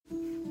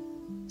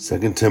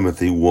2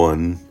 Timothy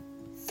 1,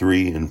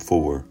 3 and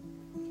 4.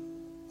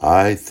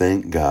 I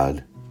thank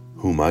God,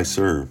 whom I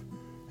serve,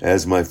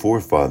 as my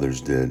forefathers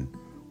did,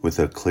 with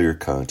a clear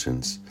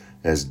conscience,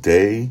 as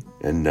day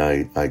and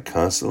night I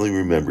constantly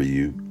remember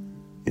you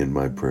in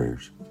my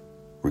prayers.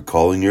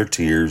 Recalling your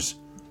tears,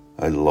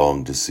 I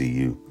long to see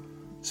you,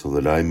 so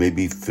that I may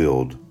be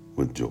filled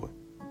with joy.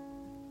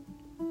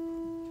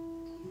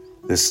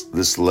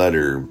 This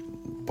letter,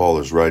 Paul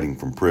is writing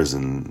from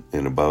prison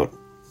and about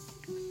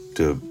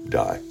to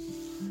die.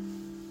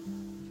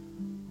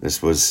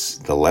 This was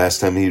the last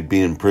time he'd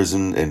be in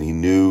prison, and he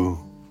knew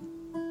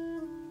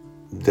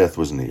death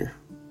was near.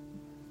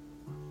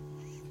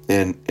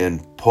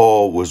 And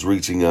Paul was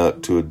reaching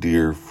out to a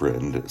dear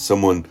friend,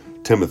 someone,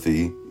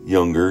 Timothy,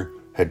 younger,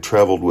 had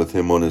traveled with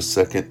him on his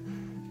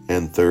second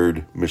and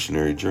third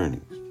missionary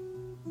journeys.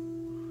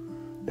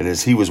 And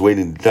as he was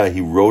waiting to die,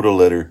 he wrote a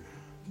letter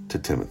to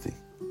Timothy.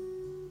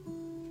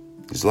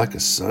 He's like a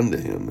son to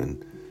him,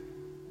 and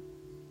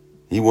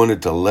he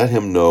wanted to let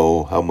him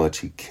know how much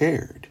he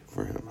cared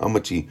for him, how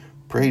much he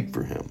prayed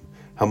for him,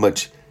 how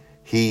much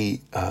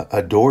he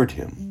adored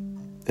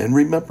him and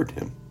remembered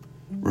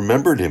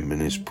him in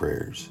his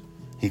prayers.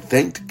 He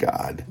thanked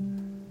God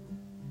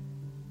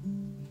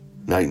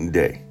night and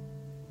day,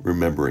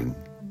 remembering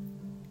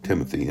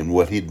Timothy and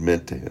what he'd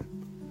meant to him.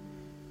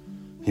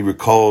 He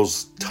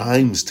recalls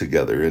times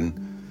together,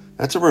 and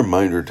that's a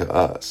reminder to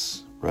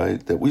us,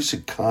 right? That we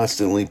should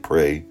constantly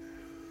pray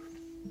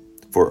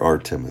for our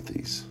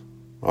Timothys,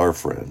 our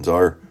friends,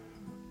 our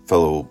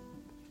fellow,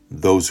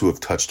 those who have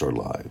touched our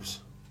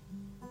lives,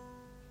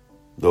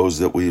 those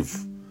that we've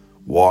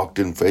walked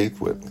in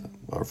faith with,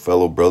 our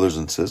fellow brothers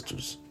and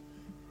sisters.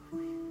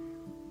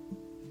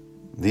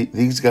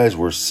 These guys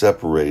were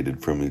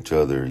separated from each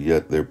other,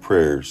 yet their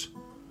prayers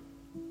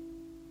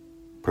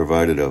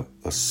provided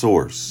a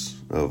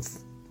source of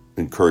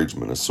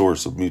encouragement, a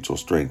source of mutual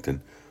strength.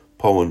 And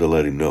Paul wanted to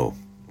let him know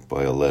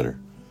by a letter.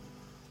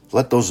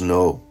 Let those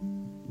know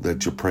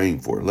that you're praying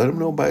for. Let them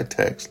know by a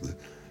text.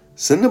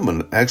 Send them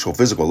an actual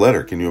physical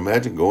letter. Can you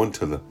imagine going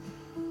to the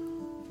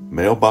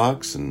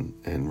mailbox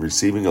and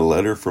receiving a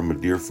letter from a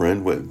dear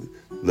friend with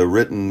the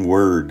written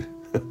word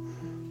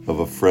of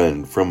a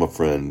friend, from a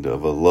friend,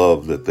 of a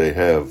love that they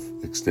have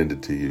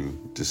extended to you?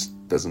 It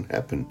just doesn't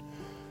happen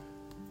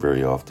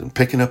very often.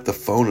 Picking up the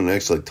phone and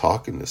actually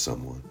talking to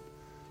someone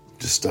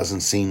just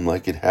doesn't seem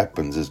like it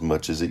happens as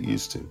much as it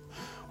used to.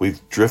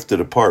 We've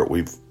drifted apart.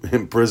 We've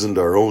imprisoned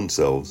our own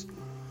selves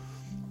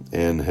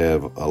and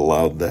have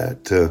allowed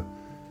that to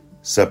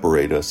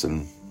separate us,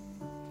 and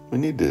we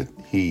need to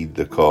heed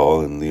the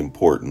call and the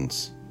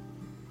importance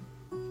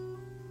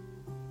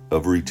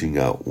of reaching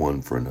out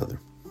one for another.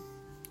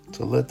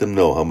 So let them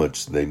know how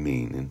much they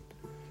mean. And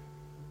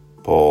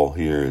Paul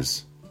here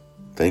is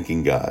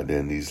thanking God,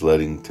 and he's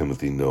letting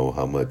Timothy know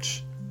how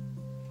much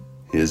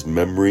his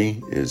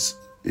memory is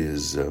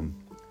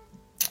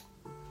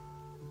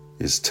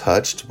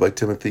touched by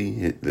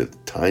Timothy. The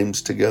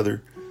times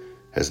together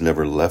has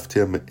never left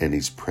him, and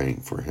he's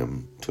praying for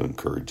him to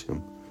encourage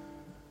him.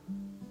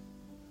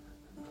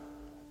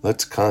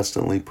 Let's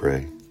constantly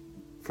pray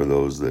for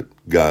those that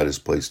God has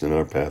placed in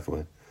our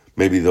pathway.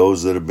 Maybe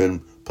those that have been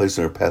placed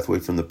in our pathway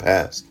from the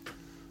past.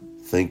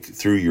 Think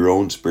through your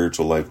own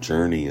spiritual life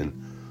journey and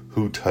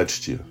who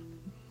touched you.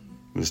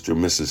 Mr.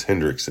 and Mrs.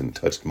 Hendrickson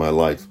touched my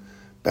life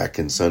back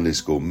in Sunday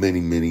school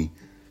many, many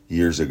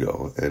years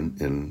ago,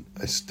 and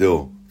I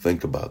still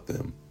think about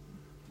them.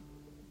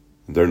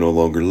 They're no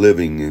longer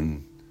living,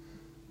 and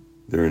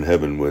they're in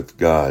heaven with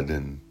God,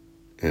 and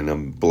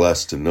I'm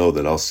blessed to know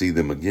that I'll see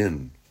them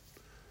again.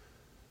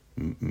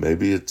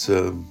 Maybe it's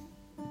a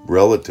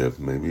relative.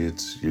 Maybe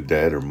it's your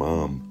dad or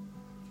mom.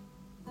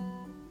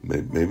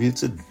 Maybe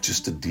it's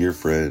just a dear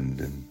friend,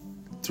 and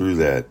through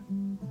that,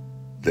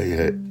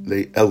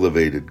 they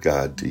elevated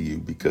God to you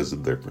because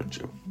of their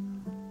friendship.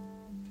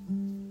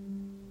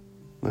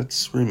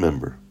 Let's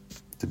remember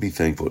to be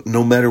thankful,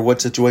 no matter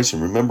what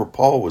situation. Remember,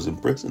 Paul was in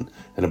prison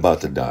and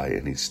about to die,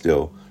 and he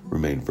still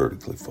remained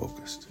vertically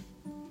focused.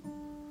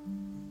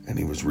 And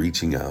he was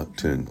reaching out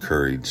to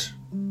encourage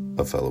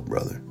a fellow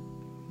brother.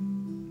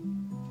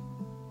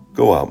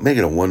 Go out, make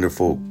it a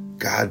wonderful,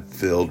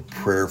 God-filled,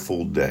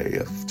 prayerful day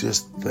of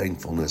just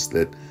thankfulness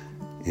that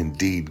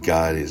indeed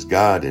God is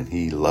God, and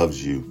he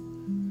loves you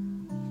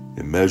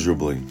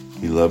immeasurably.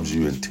 He loves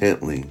you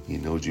intently. He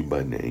knows you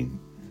by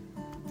name.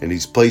 And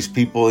he's placed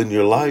people in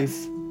your life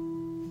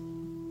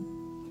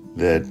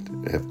that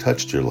have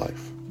touched your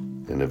life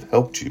and have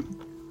helped you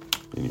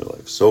in your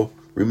life. So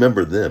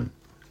remember them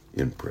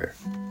in prayer.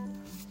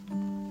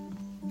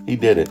 He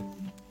did it.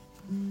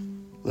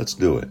 Let's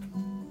do it.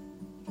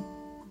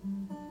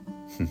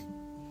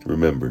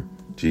 Remember,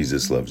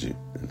 Jesus loves you,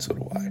 and so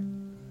do I.